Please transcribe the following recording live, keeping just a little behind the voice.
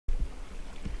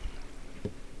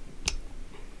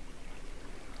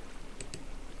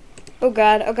Oh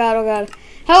god, oh god, oh god.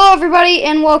 Hello everybody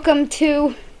and welcome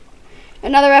to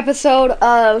another episode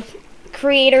of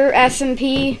Creator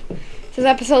SMP. This is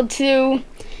episode 2.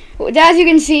 As you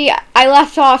can see, I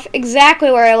left off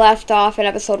exactly where I left off in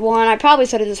episode 1. I probably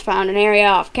should have just found an area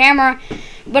off camera,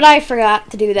 but I forgot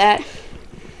to do that.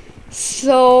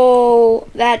 So,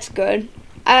 that's good.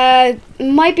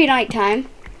 Might be nighttime.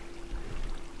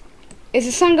 Is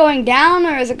the sun going down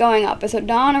or is it going up? Is it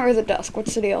dawn or is it dusk?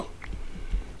 What's the deal?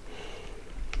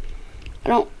 I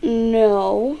don't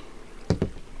know.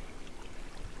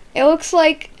 It looks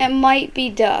like it might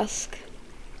be dusk.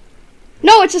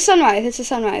 No, it's a sunrise. It's a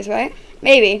sunrise, right?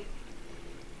 Maybe.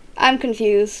 I'm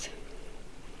confused.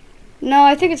 No,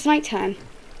 I think it's nighttime.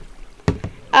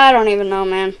 I don't even know,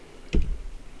 man.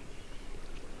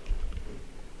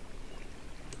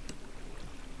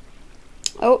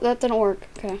 Oh, that didn't work.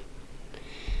 Okay.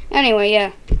 Anyway,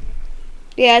 yeah.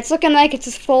 Yeah, it's looking like it's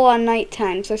just full on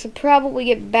nighttime, so I should probably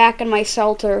get back in my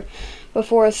shelter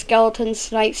before a skeleton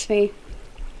snipes me.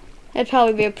 That'd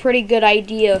probably be a pretty good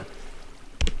idea.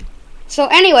 So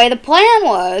anyway, the plan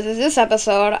was, this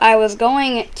episode, I was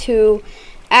going to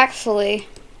actually,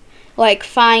 like,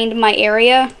 find my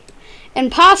area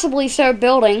and possibly start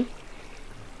building.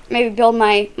 Maybe build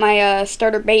my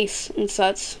starter base and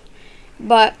such.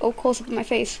 But, oh, close up of my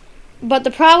face. But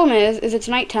the problem is it's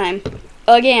nighttime.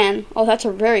 Again. Oh, that's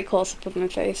a very close up of my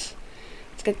face.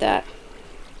 Let's get that.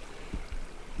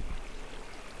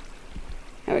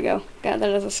 There we go. Got that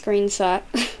as a screenshot.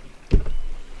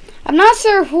 I'm not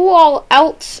sure who all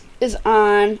else is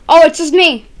on. Oh, it's just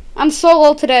me. I'm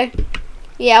solo today.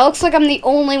 Yeah, it looks like I'm the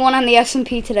only one on the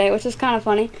SMP today, which is kind of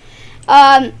funny.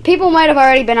 People might have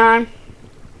already been on,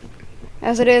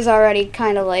 as it is already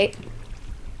kind of late.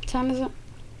 What time is it?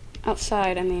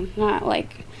 Outside, I mean, not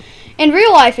like... In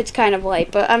real life, it's kind of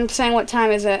late, but I'm saying what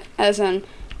time is it, as in...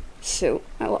 Shoot,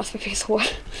 I lost my piece of wood.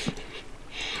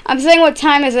 I'm saying what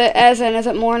time is it, as in, is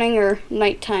it morning or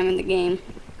nighttime in the game?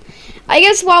 I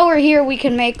guess while we're here, we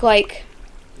can make, like,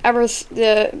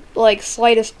 the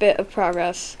slightest bit of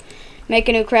progress. Make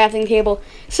a new crafting table.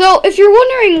 So, if you're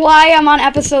wondering why I'm on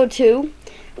episode 2,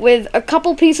 with a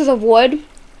couple pieces of wood,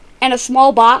 and a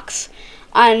small box,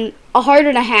 on a heart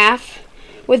and a half,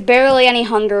 with barely any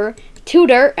hunger, 2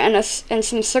 dirt, and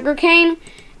some sugar cane,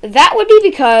 that would be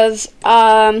because,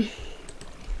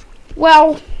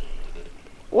 well,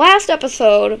 last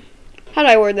episode, how did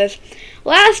I word this?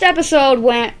 Last episode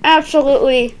went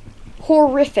absolutely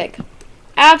horrific.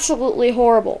 Absolutely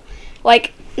horrible.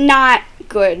 Like, not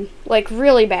good. Like,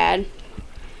 really bad.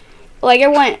 Like,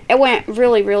 it went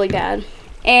really, really bad.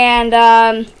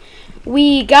 And,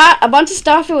 we got a bunch of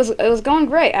stuff. It was going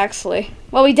great, actually.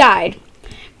 Well, we died.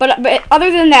 But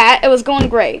other than that, it was going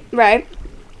great, right?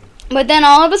 But then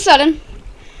all of a sudden,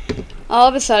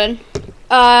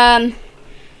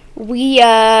 we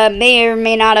may or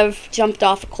may not have jumped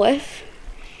off a cliff.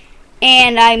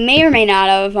 And I may or may not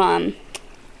have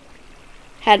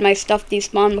had my stuff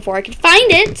despawn before I could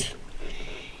find it.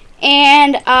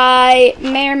 And I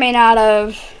may or may not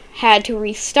have had to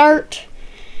restart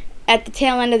at the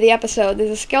tail end of the episode. There's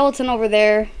a skeleton over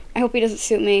there. I hope he doesn't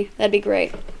shoot me. That'd be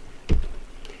great.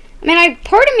 I mean,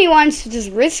 part of me wants to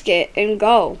just risk it and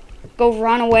go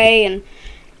run away, and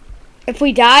if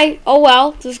we die, oh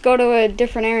well, just go to a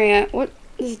different area. What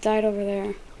just died over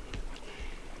there?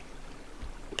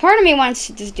 Part of me wants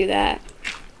to just do that,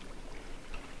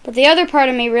 but the other part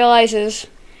of me realizes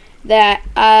that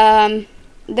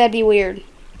that'd be weird.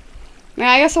 I mean,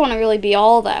 I guess I wouldn't really be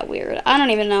all that weird. I don't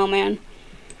even know, man.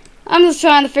 I'm just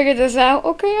trying to figure this out.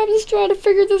 Okay, I'm just trying to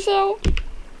figure this out.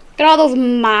 Got all those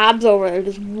mobs over there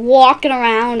just walking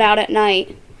around out at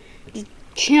night. Just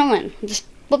chilling. Just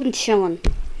flipping chilling.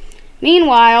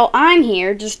 Meanwhile, I'm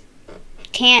here, just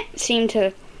can't seem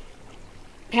to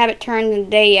have it turned into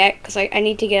day yet, because I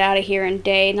need to get out of here in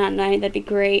day, not night. That'd be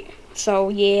great. So,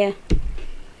 yeah.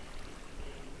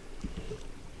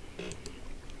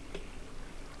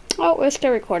 Oh, we're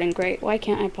still recording. Great. Why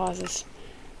can't I pause this?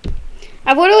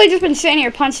 I've literally just been sitting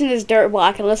here punching this dirt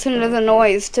block and listening to the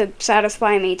noise to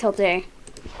satisfy me till day.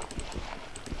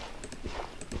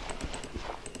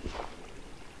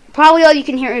 Probably all you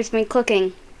can hear is me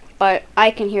clicking, but I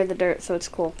can hear the dirt, so it's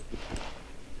cool.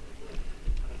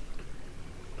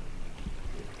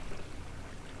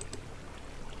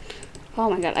 Oh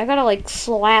my god, I gotta like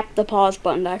slap the pause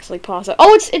button to actually pause it.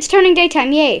 Oh, it's turning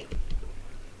daytime, yay!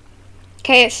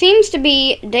 Okay, it seems to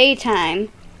be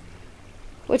daytime,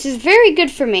 which is very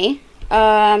good for me,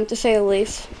 to say the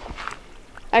least.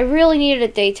 I really needed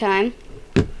it daytime,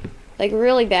 like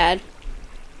really bad.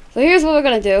 So here's what we're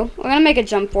gonna do. We're gonna make a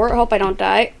jump for it. Hope I don't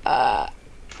die.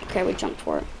 Okay, we jumped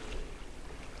for it.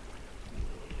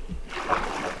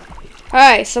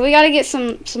 Alright, so we gotta get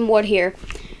some wood here.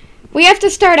 We have to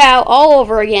start out all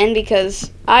over again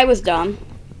because I was dumb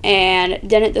and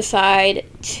didn't decide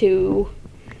to,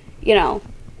 you know,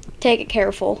 take it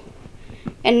careful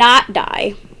and not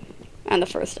die on the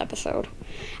first episode.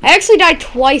 I actually died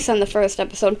twice on the first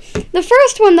episode. The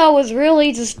first one, though, was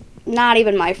really just not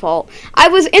even my fault. I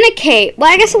was in a cave. Well,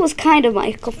 I guess it was kind of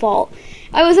my fault.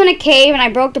 I was in a cave and I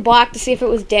broke the block to see if it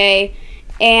was day,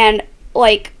 and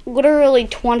like literally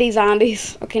 20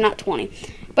 zombies. Okay, not 20.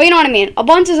 But you know what I mean. A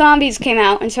bunch of zombies came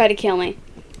out and tried to kill me.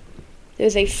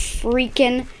 There's a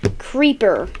freaking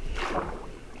creeper.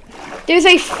 There's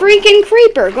a freaking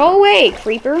creeper. Go away,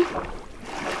 creeper.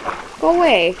 Go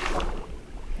away.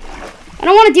 I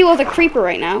don't want to deal with a creeper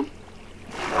right now.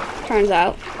 Turns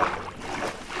out.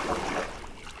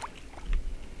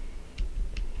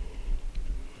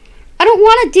 I don't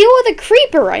want to deal with a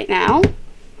creeper right now.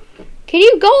 Can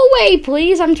you go away,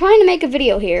 please? I'm trying to make a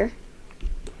video here.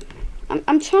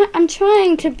 I'm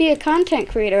trying to be a content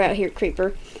creator out here,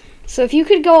 creeper. So if you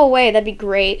could go away, that'd be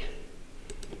great.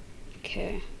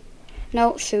 Okay.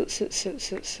 No, suit.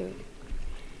 I'm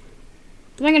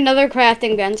doing another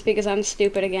crafting bench because I'm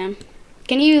stupid again.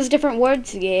 Can you use different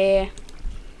woods? Yeah.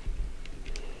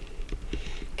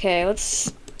 Okay,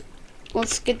 let's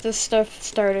get this stuff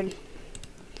started.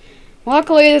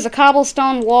 Luckily, there's a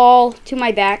cobblestone wall to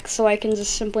my back, so I can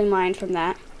just simply mine from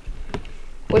that,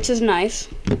 which is nice,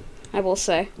 I will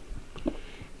say.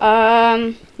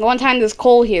 The one time there's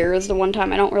coal here is the one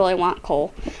time I don't really want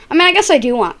coal. I mean, I guess I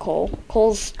do want coal.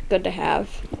 Coal's good to have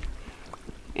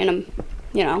in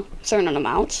you know, certain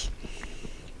amounts.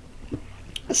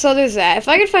 So there's that. If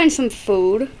I could find some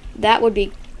food, that would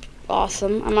be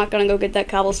awesome. I'm not gonna go get that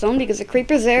cobblestone because the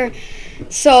creeper's there.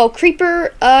 So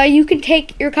creeper, you can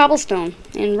take your cobblestone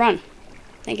and run.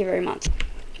 Thank you very much.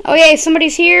 Oh yay,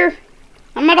 somebody's here.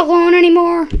 I'm not alone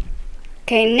anymore.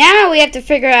 Okay, now we have to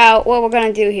figure out what we're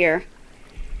gonna do here.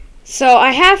 So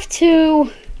I have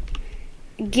to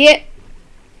get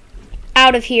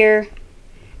out of here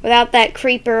without that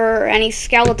creeper or any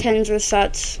skeletons or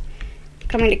such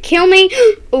coming to kill me.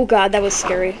 Oh god, that was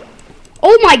scary.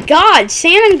 Oh my god,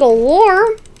 salmon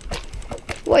galore.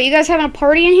 What, you guys having a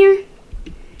party in here?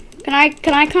 Can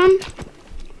I come?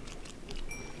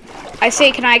 I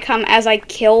say can I come as I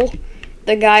kill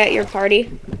the guy at your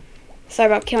party. Sorry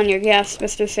about killing your guest,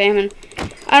 Mr. Salmon.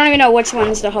 I don't even know which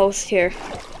one's the host here.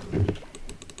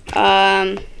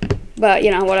 But you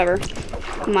know, whatever.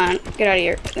 Come on, get out of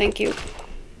here. Thank you.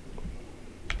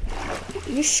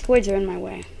 These squids are in my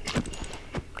way.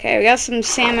 Okay, we got some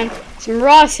salmon, some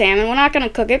raw salmon. We're not gonna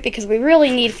cook it because we really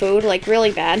need food, like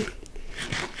really bad.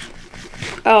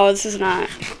 Oh, this is not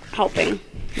helping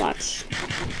much.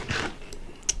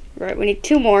 Right, we need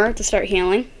 2 more to start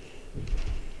healing.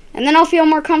 And then I'll feel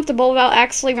more comfortable about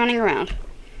actually running around.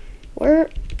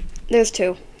 There's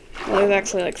 2. Well, there's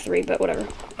actually like 3, but whatever.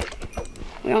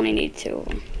 We only need 2 of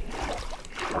them.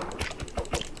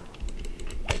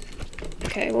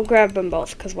 Okay, we'll grab them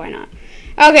both, because why not?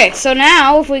 Okay, so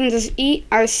now, if we can just eat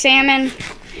our salmon,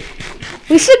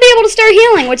 we should be able to start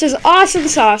healing, which is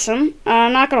awesome.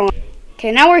 Not gonna lie.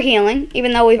 Okay, now we're healing,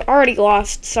 even though we've already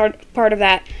lost part of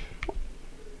that.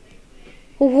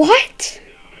 What?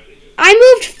 I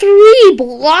moved 3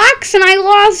 blocks and I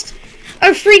lost a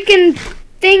freaking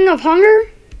thing of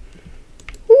hunger?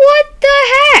 What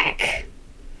the heck?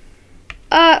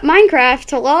 Minecraft,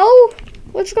 hello?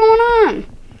 What's going on?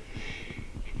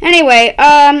 Anyway,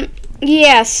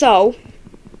 yeah, so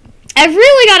I've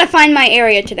really got to find my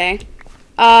area today.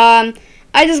 I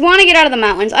just want to get out of the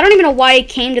mountains. I don't even know why I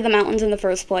came to the mountains in the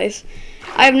first place.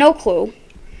 I have no clue.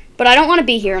 But I don't want to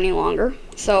be here any longer.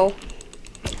 So,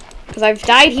 because I've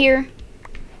died here.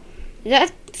 Did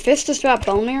that fish just drop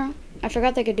bone marrow? I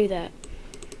forgot they could do that.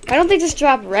 Why don't they just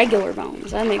drop regular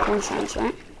bones? That'd make more sense,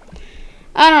 right?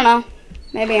 I don't know.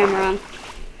 Maybe I'm wrong.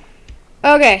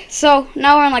 Okay, so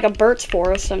now we're in like a birch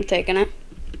forest. I'm taking it.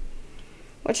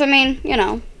 Which, I mean, you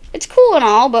know, it's cool and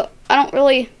all, but I don't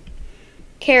really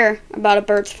care about a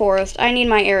birch forest. I need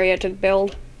my area to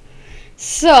build.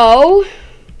 So,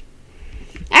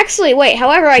 actually, wait,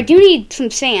 however, I do need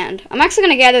some sand. I'm actually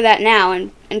going to gather that now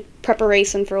in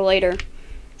preparation for later.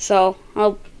 So,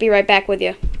 I'll be right back with you.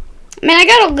 I mean, I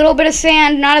got a little bit of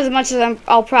sand, not as much as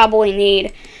I'll probably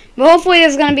need. But hopefully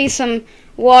there's going to be some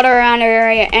water around our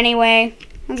area anyway.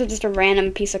 This is just a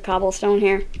random piece of cobblestone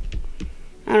here.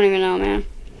 I don't even know, man.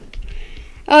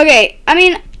 Okay, I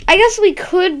mean, I guess we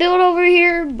could build over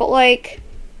here, but like,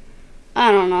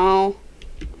 I don't know.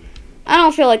 I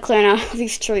don't feel like clearing out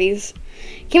these trees.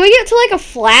 Can we get to like a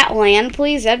flat land,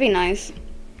 please? That'd be nice.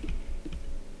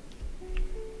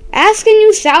 Ask and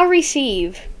you shall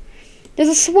receive.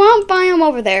 There's a swamp biome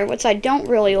over there, which I don't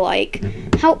really like.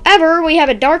 However, we have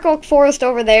a dark oak forest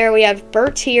over there. We have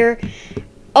birch here.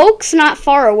 Oak's not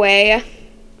far away.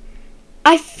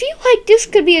 I feel like this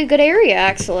could be a good area,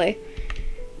 actually.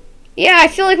 Yeah, I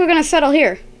feel like we're going to settle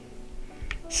here.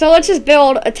 So let's just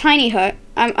build a tiny hut.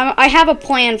 I have a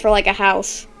plan for, like, a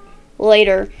house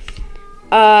later.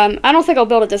 I don't think I'll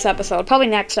build it this episode. Probably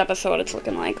next episode, it's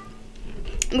looking like.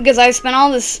 Because I spent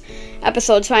all this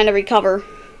episode trying to recover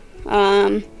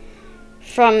from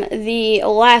the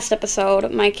last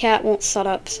episode. My cat won't shut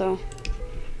up, so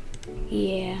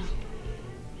yeah.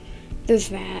 There's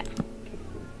that.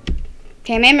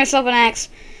 Okay, I made myself an axe.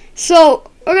 So,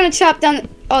 we're gonna chop down...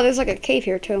 Oh, there's like a cave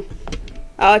here, too.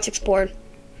 Oh, it's explored.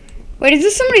 Wait, is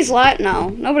this somebody's lot? No,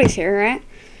 nobody's here, right?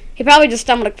 He probably just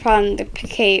stumbled upon the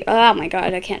cave. Oh my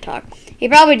god, I can't talk. He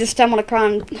probably just stumbled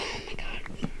upon... Oh my god.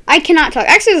 I cannot talk.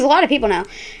 Actually, there's a lot of people now.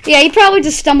 Yeah, he probably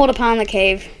just stumbled upon the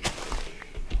cave.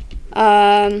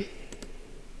 Oh,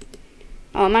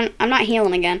 I'm not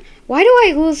healing again. Why do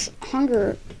I lose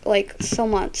hunger, like, so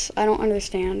much? I don't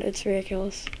understand. It's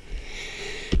ridiculous.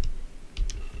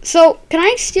 So, can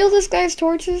I steal this guy's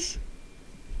torches?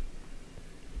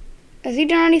 Has he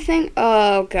done anything?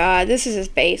 Oh, God. This is his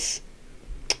base.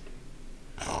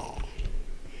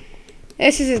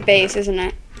 This is his base, isn't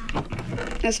it?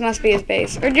 This must be his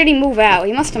base. Or did he move out?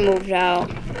 He must have moved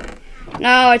out.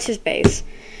 No, it's his base.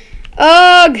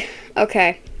 Ugh!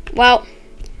 Okay. Well,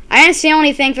 I didn't steal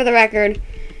anything for the record.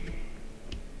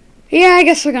 Yeah, I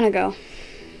guess we're gonna go.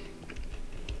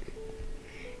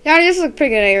 Yeah, this is a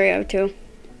pretty good area, too.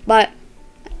 But,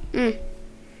 I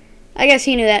guess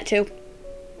he knew that, too.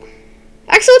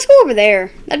 Actually, let's go over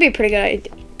there. That'd be a pretty good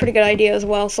idea as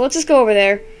well. So let's just go over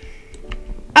there.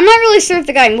 I'm not really sure if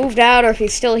the guy moved out or if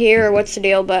he's still here or what's the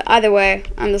deal, but either way,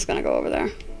 I'm just gonna go over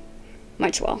there.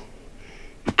 Might as well.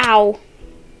 Ow.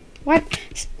 What?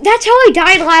 That's how I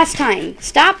died last time.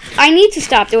 Stop. I need to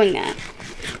stop doing that.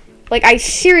 Like, I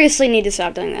seriously need to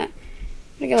stop doing that.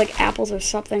 I get like apples or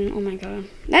something. Oh my god.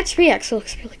 That tree actually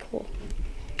looks really cool.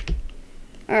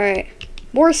 Alright.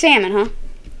 More salmon, huh?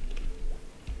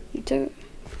 There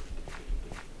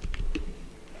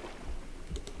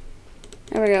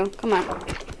we go. Come on.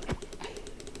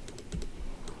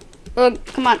 Ugh,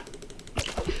 come on.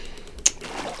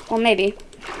 Well, maybe.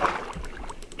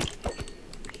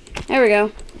 There we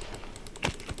go.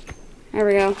 There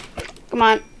we go. Come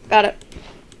on. Got it.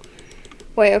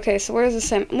 Wait, okay, so where's the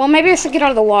salmon? Well, maybe I should get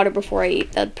out of the water before I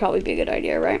eat. That'd probably be a good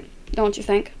idea, right? Don't you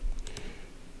think?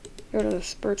 Go to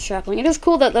this birch sapling. It is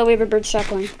cool that we have a birch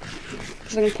sapling.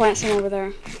 Because I can plant some over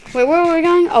there. Wait, where were we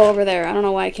going? Oh, over there. I don't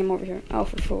know why I came over here. Oh,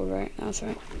 for food, right? That's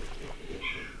right.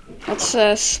 Let's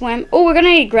swim. Oh, we're gonna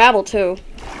need gravel, too.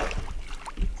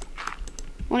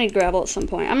 We'll need gravel at some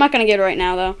point. I'm not gonna get it right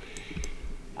now, though.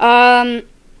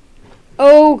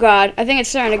 Oh, God. I think it's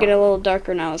starting to get a little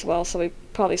darker now as well, so we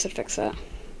probably should fix that.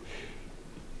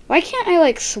 Why can't I,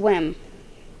 like, swim?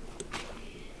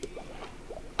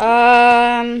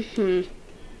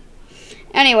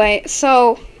 Anyway,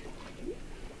 so...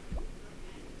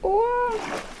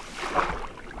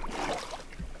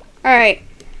 Alright.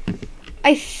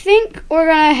 I think we're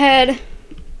gonna head...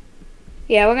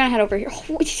 Yeah, we're gonna head over here.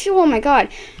 Oh my god.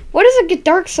 Why does it get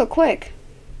dark so quick?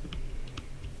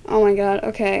 Oh my god.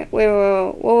 Okay. Wait,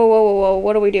 whoa.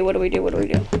 What do we do?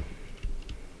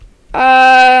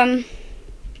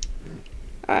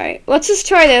 Alright. Let's just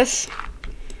try this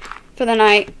for the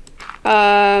night. Do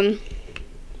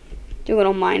a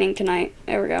little mining tonight.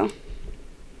 There we go.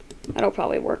 That'll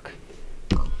probably work.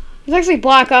 Let's actually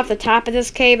block off the top of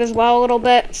this cave as well a little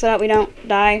bit so that we don't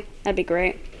die. That'd be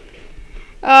great.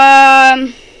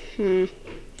 No,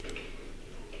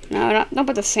 don't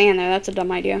put the sand there. That's a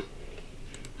dumb idea.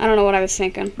 I don't know what I was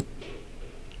thinking.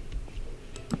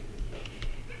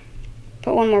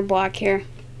 Put one more block here.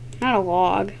 Not a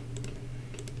log.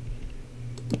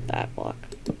 That block.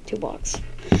 2 blocks.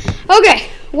 Okay.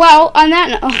 Well, on that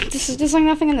note, oh, there's like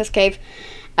nothing in this cave.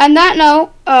 On that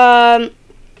note,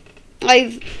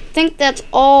 I think that's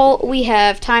all we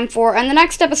have time for. And the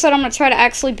next episode, I'm going to try to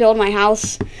actually build my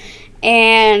house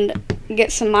and get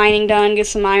some mining done, get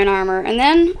some iron armor. And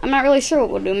then, I'm not really sure what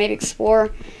we'll do. Maybe explore.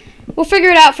 We'll figure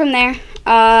it out from there.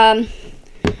 But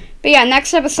yeah,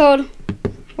 next episode,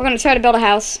 we're going to try to build a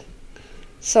house.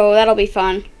 So that'll be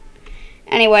fun.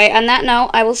 Anyway, on that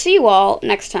note, I will see you all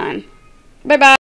next time. Bye-bye.